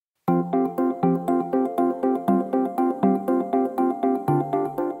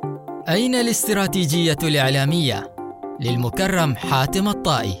أين الاستراتيجية الإعلامية؟ للمكرم حاتم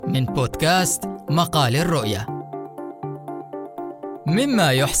الطائي من بودكاست مقال الرؤية.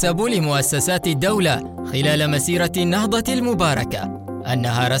 مما يحسب لمؤسسات الدولة خلال مسيرة النهضة المباركة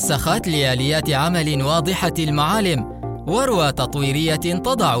أنها رسخت لآليات عمل واضحة المعالم ورؤى تطويرية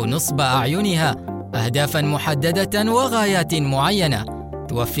تضع نصب أعينها أهدافاً محددة وغايات معينة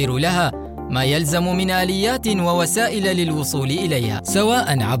توفر لها ما يلزم من آليات ووسائل للوصول إليها،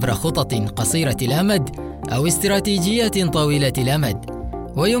 سواء عبر خطط قصيرة الأمد أو استراتيجية طويلة الأمد.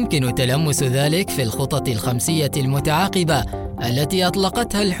 ويمكن تلمس ذلك في الخطط الخمسية المتعاقبة التي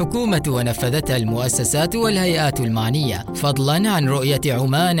أطلقتها الحكومة ونفذتها المؤسسات والهيئات المعنية، فضلاً عن رؤية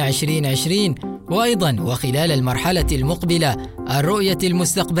عمان 2020، وأيضاً وخلال المرحلة المقبلة الرؤية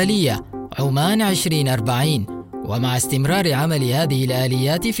المستقبلية عمان 2040، ومع استمرار عمل هذه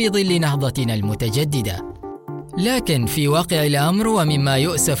الآليات في ظل نهضتنا المتجددة. لكن في واقع الأمر ومما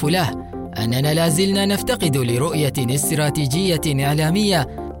يؤسف له أننا لازلنا نفتقد لرؤية استراتيجية إعلامية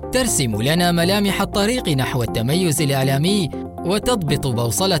ترسم لنا ملامح الطريق نحو التميز الإعلامي وتضبط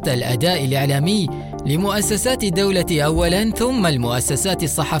بوصلة الأداء الإعلامي لمؤسسات الدولة أولاً، ثم المؤسسات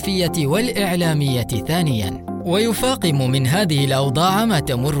الصحفية والإعلامية ثانياً. ويفاقم من هذه الأوضاع ما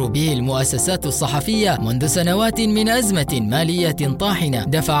تمر به المؤسسات الصحفية منذ سنوات من أزمة مالية طاحنة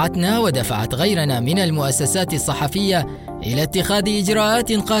دفعتنا ودفعت غيرنا من المؤسسات الصحفية إلى اتخاذ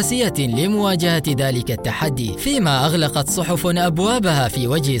إجراءات قاسية لمواجهة ذلك التحدي، فيما أغلقت صحف أبوابها في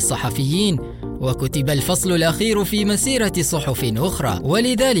وجه الصحفيين وكتب الفصل الأخير في مسيرة صحف أخرى.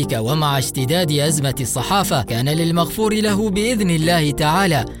 ولذلك ومع اشتداد أزمة الصحافة كان للمغفور له بإذن الله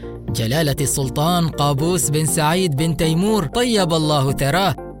تعالى جلالة السلطان قابوس بن سعيد بن تيمور طيب الله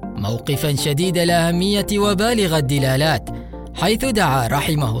ثراه موقفاً شديد الأهمية وبالغ الدلالات، حيث دعا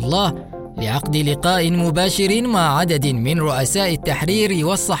رحمه الله لعقد لقاء مباشر مع عدد من رؤساء التحرير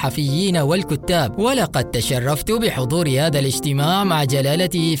والصحفيين والكتاب. ولقد تشرفت بحضور هذا الاجتماع مع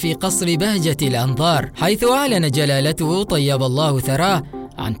جلالته في قصر بهجة الأنظار، حيث أعلن جلالته طيب الله ثراه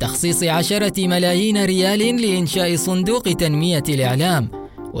عن تخصيص 10 ملايين ريال لإنشاء صندوق تنمية الإعلام.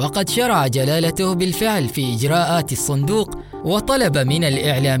 وقد شرع جلالته بالفعل في إجراءات الصندوق، وطلب من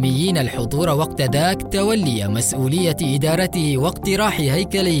الإعلاميين الحضور وقت ذاك تولي مسؤولية إدارته واقتراح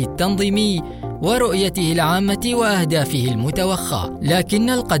هيكله التنظيمي ورؤيته العامة وأهدافه المتوخى. لكن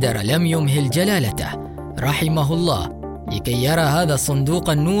القدر لم يمهل جلالته رحمه الله لكي يرى هذا الصندوق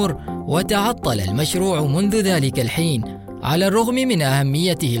النور، وتعطل المشروع منذ ذلك الحين على الرغم من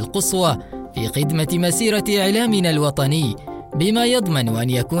أهميته القصوى في خدمة مسيرة إعلامنا الوطني، بما يضمن أن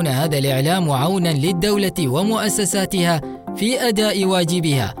يكون هذا الإعلام عوناً للدولة ومؤسساتها في أداء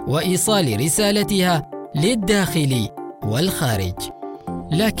واجبها وإيصال رسالتها للداخل والخارج.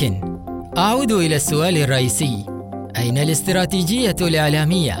 لكن أعود إلى السؤال الرئيسي: أين الاستراتيجية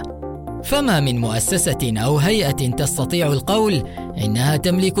الإعلامية؟ فما من مؤسسة أو هيئة تستطيع القول إنها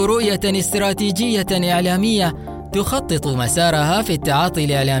تملك رؤية استراتيجية إعلامية تخطط مسارها في التعاطي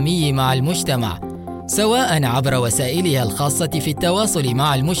الإعلامي مع المجتمع، سواء عبر وسائلها الخاصة في التواصل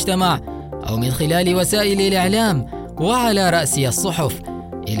مع المجتمع أو من خلال وسائل الإعلام وعلى رأسها الصحف،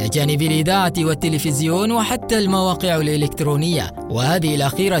 إلى جانب الإذاعة والتلفزيون وحتى المواقع الإلكترونية، وهذه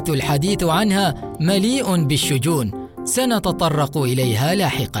الأخيرة الحديث عنها مليء بالشجون سنتطرق إليها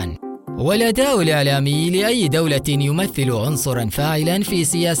لاحقاً. والأداء الإعلامي لأي دولة يمثل عنصراً فاعلاً في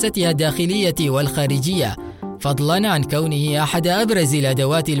سياستها الداخلية والخارجية، فضلاً عن كونه أحد أبرز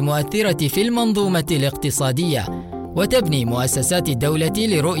الأدوات المؤثرة في المنظومة الاقتصادية. وتبني مؤسسات الدولة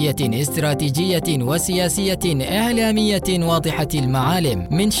لرؤية استراتيجية وسياسية إعلامية واضحة المعالم،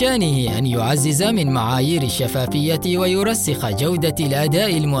 من شأنه أن يعزز من معايير الشفافية ويرسخ جودة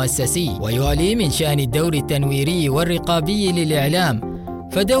الأداء المؤسسي، ويعلي من شأن الدور التنويري والرقابي للإعلام.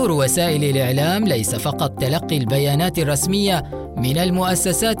 فدور وسائل الإعلام ليس فقط تلقي البيانات الرسمية من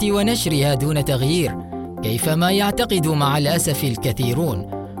المؤسسات ونشرها دون تغيير، كيفما يعتقد مع الأسف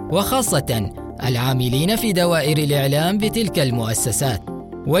الكثيرون، وخاصة العاملين في دوائر الإعلام بتلك المؤسسات.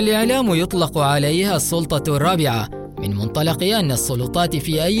 والإعلام يطلق عليها السلطة الرابعة من منطلق أن السلطات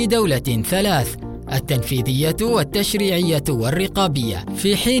في أي دولة 3: التنفيذية والتشريعية والرقابية،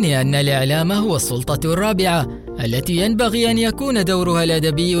 في حين أن الإعلام هو السلطة الرابعة التي ينبغي أن يكون دورها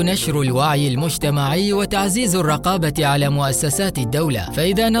الأدبي نشر الوعي المجتمعي وتعزيز الرقابة على مؤسسات الدولة.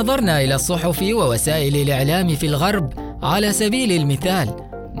 فإذا نظرنا إلى الصحف ووسائل الإعلام في الغرب على سبيل المثال،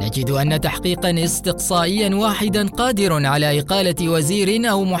 نجد أن تحقيقاً استقصائياً واحداً قادر على إقالة وزير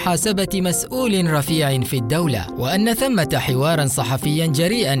أو محاسبة مسؤول رفيع في الدولة، وأن ثمة حواراً صحفياً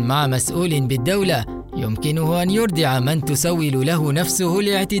جريئاً مع مسؤول بالدولة يمكنه أن يردع من تسول له نفسه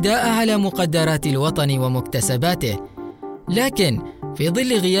الاعتداء على مقدرات الوطن ومكتسباته. لكن في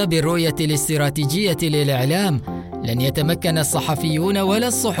ظل غياب الرؤية الاستراتيجية للإعلام، لن يتمكن الصحفيون ولا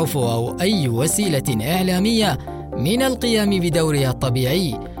الصحف أو أي وسيلة إعلامية من القيام بدورها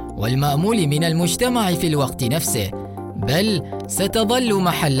الطبيعي والمأمول من المجتمع في الوقت نفسه، بل ستظل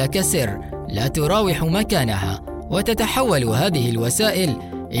محل كسر لا تراوح مكانها، وتتحول هذه الوسائل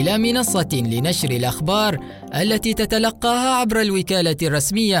إلى منصة لنشر الأخبار التي تتلقاها عبر الوكالة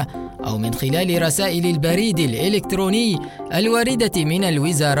الرسمية أو من خلال رسائل البريد الإلكتروني الواردة من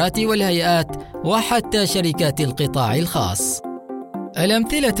الوزارات والهيئات وحتى شركات القطاع الخاص.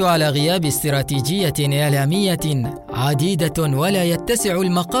 الأمثلة على غياب استراتيجية إعلامية عديدة ولا يتسع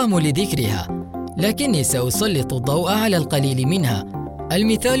المقام لذكرها، لكني سأسلط الضوء على القليل منها.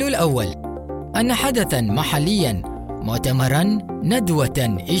 المثال الأول أن حدثاً محلياً، مؤتمراً،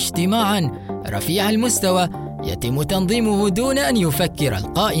 ندوة، اجتماعاً رفيع المستوى يتم تنظيمه دون أن يفكر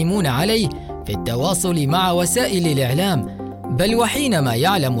القائمون عليه في التواصل مع وسائل الإعلام، بل وحينما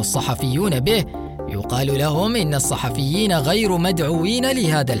يعلم الصحفيون به يقال لهم إن الصحفيين غير مدعوين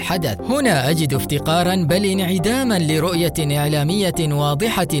لهذا الحدث. هنا أجد افتقاراً بل انعداماً لرؤية إعلامية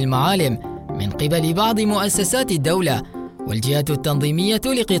واضحة المعالم من قبل بعض مؤسسات الدولة والجهات التنظيمية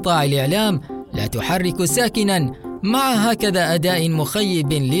لقطاع الإعلام لا تحرك ساكناً مع هكذا أداء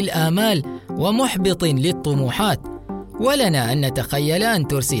مخيب للآمال ومحبط للطموحات. ولنا أن نتخيل أن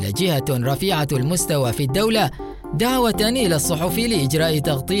ترسل جهة رفيعة المستوى في الدولة دعوة إلى الصحف لإجراء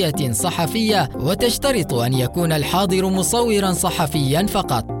تغطية صحفية وتشترط أن يكون الحاضر مصوراً صحفياً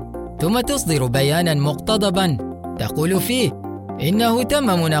فقط، ثم تصدر بياناً مقتضباً تقول فيه إنه تم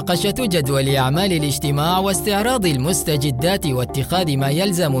مناقشة جدول أعمال الاجتماع واستعراض المستجدات واتخاذ ما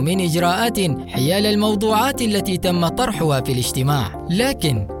يلزم من إجراءات حيال الموضوعات التي تم طرحها في الاجتماع.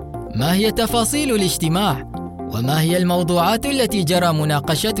 لكن ما هي تفاصيل الاجتماع؟ وما هي الموضوعات التي جرى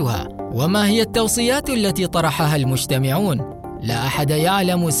مناقشتها؟ وما هي التوصيات التي طرحها المجتمعون؟ لا أحد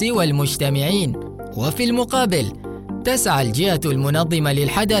يعلم سوى المجتمعين. وفي المقابل تسعى الجهة المنظمة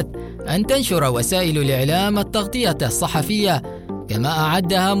للحدث أن تنشر وسائل الإعلام التغطية الصحفية كما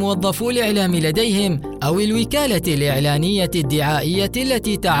أعدها موظفو الإعلام لديهم أو الوكالة الإعلانية الدعائية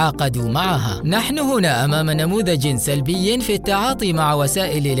التي تعاقدوا معها. نحن هنا أمام نموذج سلبي في التعاطي مع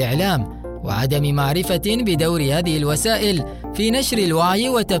وسائل الإعلام وعدم معرفة بدور هذه الوسائل في نشر الوعي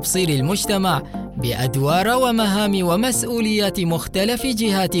وتبصير المجتمع بأدوار ومهام ومسؤوليات مختلف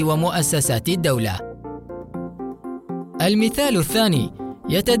جهات ومؤسسات الدولة. المثال الثاني،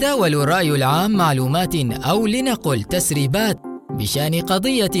 يتداول الرأي العام معلومات أو لنقل تسريبات بشأن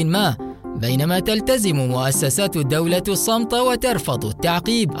قضية ما، بينما تلتزم مؤسسات الدولة الصمت وترفض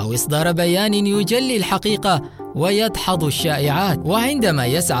التعقيب أو إصدار بيان يجلي الحقيقة ويدحض الشائعات. وعندما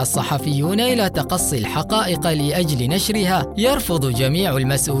يسعى الصحفيون إلى تقصي الحقائق لأجل نشرها يرفض جميع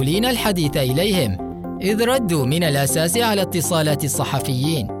المسؤولين الحديث إليهم، إذ ردوا من الأساس على اتصالات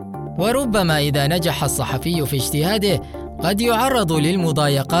الصحفيين. وربما إذا نجح الصحفي في اجتهاده قد يعرض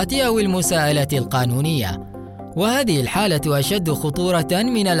للمضايقات أو المساءلة القانونية، وهذه الحالة أشد خطورة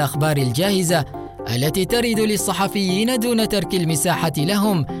من الأخبار الجاهزة التي ترد للصحفيين دون ترك المساحة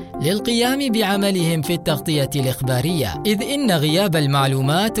لهم للقيام بعملهم في التغطية الإخبارية، إذ إن غياب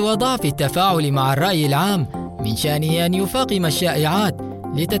المعلومات وضعف التفاعل مع الرأي العام من شأنه أن يفاقم الشائعات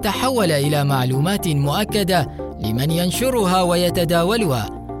لتتحول إلى معلومات مؤكدة لمن ينشرها ويتداولها.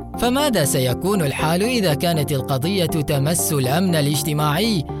 فماذا سيكون الحال إذا كانت القضية تمس الأمن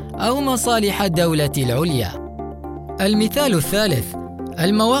الاجتماعي أو مصالح الدولة العليا؟ المثال الثالث،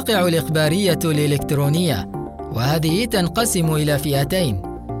 المواقع الإخبارية الإلكترونية، وهذه تنقسم إلى فئتين.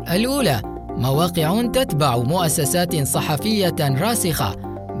 الأولى مواقع تتبع مؤسسات صحفية راسخة،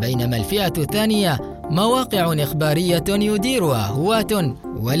 بينما الفئة الثانية مواقع إخبارية يديرها هواة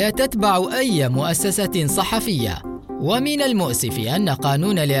ولا تتبع أي مؤسسة صحفية. ومن المؤسف أن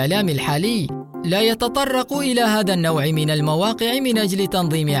قانون الإعلام الحالي لا يتطرق إلى هذا النوع من المواقع من أجل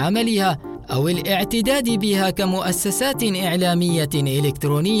تنظيم عملها أو الاعتداد بها كمؤسسات إعلامية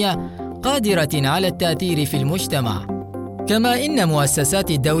إلكترونية قادرة على التأثير في المجتمع. كما إن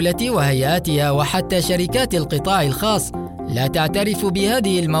مؤسسات الدولة وهيئاتها وحتى شركات القطاع الخاص لا تعترف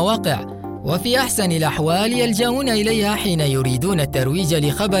بهذه المواقع، وفي أحسن الأحوال يلجؤون إليها حين يريدون الترويج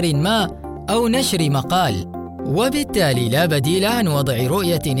لخبر ما أو نشر مقال. وبالتالي لا بديل عن وضع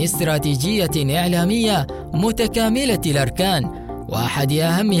رؤية استراتيجية إعلامية متكاملة الأركان، وأحد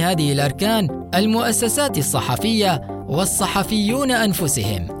أهم هذه الأركان المؤسسات الصحفية والصحفيون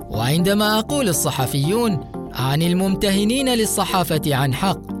أنفسهم. وعندما أقول الصحفيون أعني الممتهنين للصحافة عن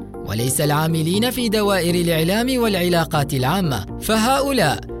حق، وليس العاملين في دوائر الإعلام والعلاقات العامة،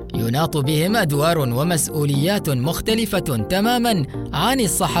 فهؤلاء يناط بهم أدوار ومسؤوليات مختلفة تماماً عن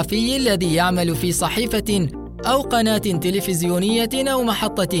الصحفي الذي يعمل في صحيفة أو قناة تلفزيونية أو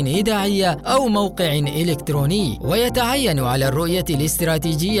محطة إذاعية أو موقع إلكتروني. ويتعين على الرؤية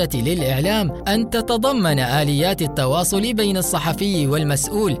الاستراتيجية للإعلام أن تتضمن آليات التواصل بين الصحفي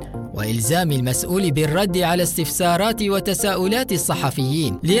والمسؤول، وإلزام المسؤول بالرد على استفسارات وتساؤلات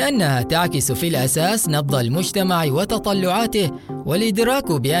الصحفيين، لأنها تعكس في الأساس نبض المجتمع وتطلعاته،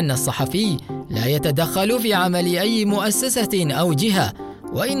 والإدراك بأن الصحفي لا يتدخل في عمل أي مؤسسة أو جهة،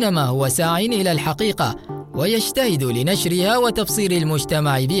 وإنما هو ساع إلى الحقيقة ويجتهد لنشرها وتبصير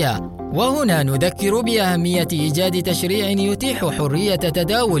المجتمع بها. وهنا نذكر بأهمية إيجاد تشريع يتيح حرية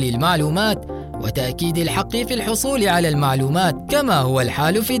تداول المعلومات وتأكيد الحق في الحصول على المعلومات، كما هو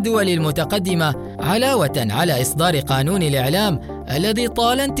الحال في الدول المتقدمة، علاوة على إصدار قانون الإعلام الذي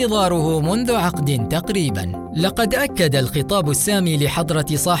طال انتظاره منذ عقد تقريبا. لقد أكد الخطاب السامي لحضرة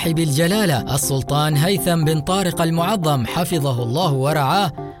صاحب الجلالة السلطان هيثم بن طارق المعظم حفظه الله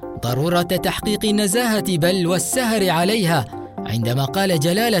ورعاه ضرورة تحقيق النزاهة بل والسهر عليها، عندما قال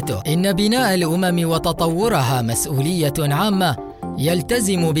جلالته: إن بناء الأمم وتطورها مسؤولية عامة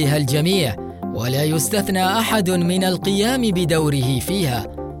يلتزم بها الجميع، ولا يستثنى أحد من القيام بدوره فيها،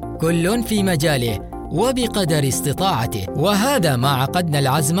 كل في مجاله وبقدر استطاعته. وهذا ما عقدنا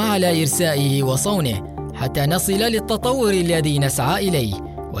العزم على إرسائه وصونه حتى نصل للتطور الذي نسعى إليه،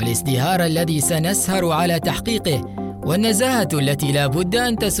 والازدهار الذي سنسهر على تحقيقه، والنزاهة التي لا بد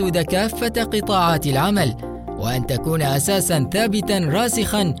أن تسود كافة قطاعات العمل، وأن تكون أساساً ثابتاً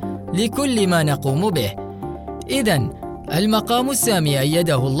راسخاً لكل ما نقوم به. إذن المقام السامي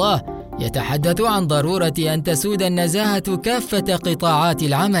أيده الله يتحدث عن ضرورة أن تسود النزاهة كافة قطاعات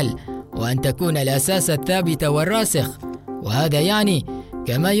العمل، وأن تكون الأساس الثابت والراسخ. وهذا يعني،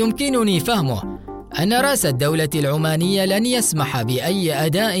 كما يمكنني فهمه، أن رأس الدولة العمانية لن يسمح بأي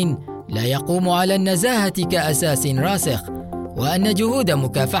أداء لا يقوم على النزاهة كأساس راسخ، وأن جهود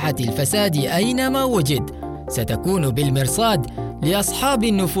مكافحة الفساد أينما وجد ستكون بالمرصاد لأصحاب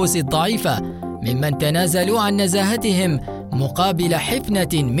النفوس الضعيفة ممن تنازلوا عن نزاهتهم مقابل حفنة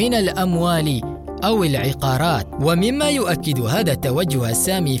من الأموال أو العقارات. ومما يؤكد هذا التوجه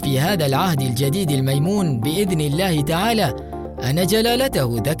السامي في هذا العهد الجديد الميمون بإذن الله تعالى أن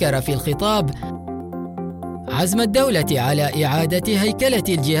جلالته ذكر في الخطاب عزم الدولة على إعادة هيكلة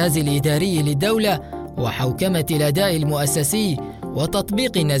الجهاز الإداري للدولة وحوكمة الأداء المؤسسي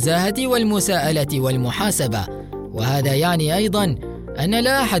وتطبيق النزاهة والمساءلة والمحاسبة. وهذا يعني أيضاً أن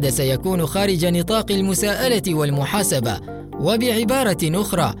لا أحد سيكون خارج نطاق المساءلة والمحاسبة. وبعبارة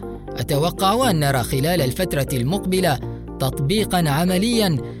أخرى، أتوقع أن نرى خلال الفترة المقبلة تطبيقاً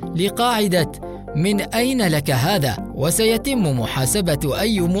عملياً لقاعدة من أين لك هذا، وسيتم محاسبة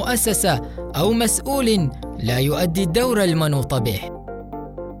أي مؤسسة أو مسؤول لا يؤدي الدور المنوط به.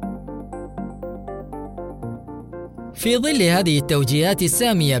 في ظل هذه التوجيهات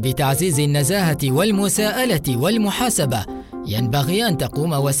السامية بتعزيز النزاهة والمساءلة والمحاسبة، ينبغي أن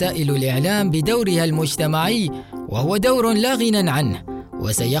تقوم وسائل الإعلام بدورها المجتمعي، وهو دور لا غنى عنه،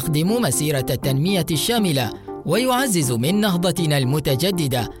 وسيخدم مسيرة التنمية الشاملة، ويعزز من نهضتنا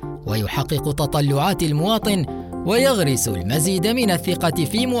المتجددة، ويحقق تطلعات المواطن، ويغرس المزيد من الثقة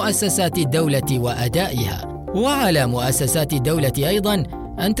في مؤسسات الدولة وأدائها. وعلى مؤسسات الدولة أيضاً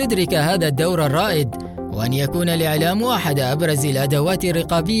أن تدرك هذا الدور الرائد، وأن يكون الإعلام أحد أبرز الأدوات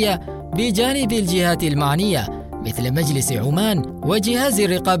الرقابية بجانب الجهات المعنية مثل مجلس عمان وجهاز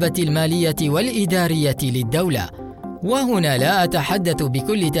الرقابة المالية والإدارية للدولة. وهنا لا أتحدث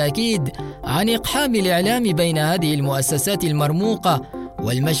بكل تأكيد عن إقحام الإعلام بين هذه المؤسسات المرموقة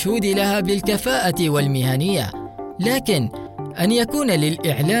والمشهود لها بالكفاءة والمهنية، لكن أن يكون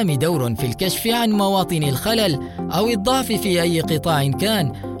للإعلام دور في الكشف عن مواطن الخلل أو الضعف في أي قطاع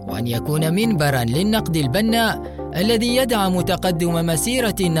كان، وأن يكون منبراً للنقد البناء الذي يدعم تقدم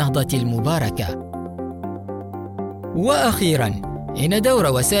مسيرة النهضة المباركة. وأخيراً، إن دور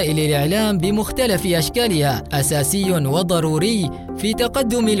وسائل الإعلام بمختلف أشكالها أساسي وضروري في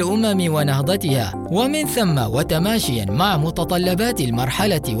تقدم الأمم ونهضتها، ومن ثم وتماشياً مع متطلبات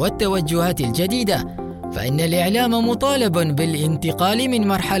المرحلة والتوجهات الجديدة، فإن الإعلام مطالب بالانتقال من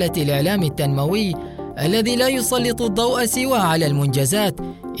مرحلة الإعلام التنموي الذي لا يسلط الضوء سوى على المنجزات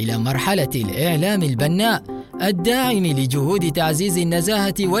إلى مرحلة الإعلام البناء الداعم لجهود تعزيز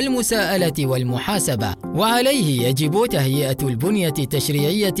النزاهة والمساءلة والمحاسبة. وعليه يجب تهيئة البنية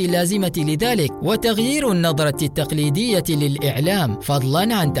التشريعية اللازمة لذلك، وتغيير النظرة التقليدية للإعلام،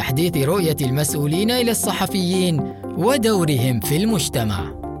 فضلاً عن تحديث رؤية المسؤولين إلى الصحفيين ودورهم في المجتمع.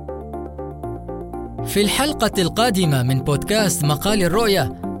 في الحلقة القادمة من بودكاست مقال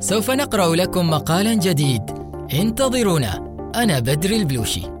الرؤية سوف نقرأ لكم مقالاً جديد، انتظرونا. أنا بدر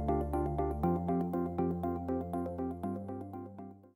البلوشي.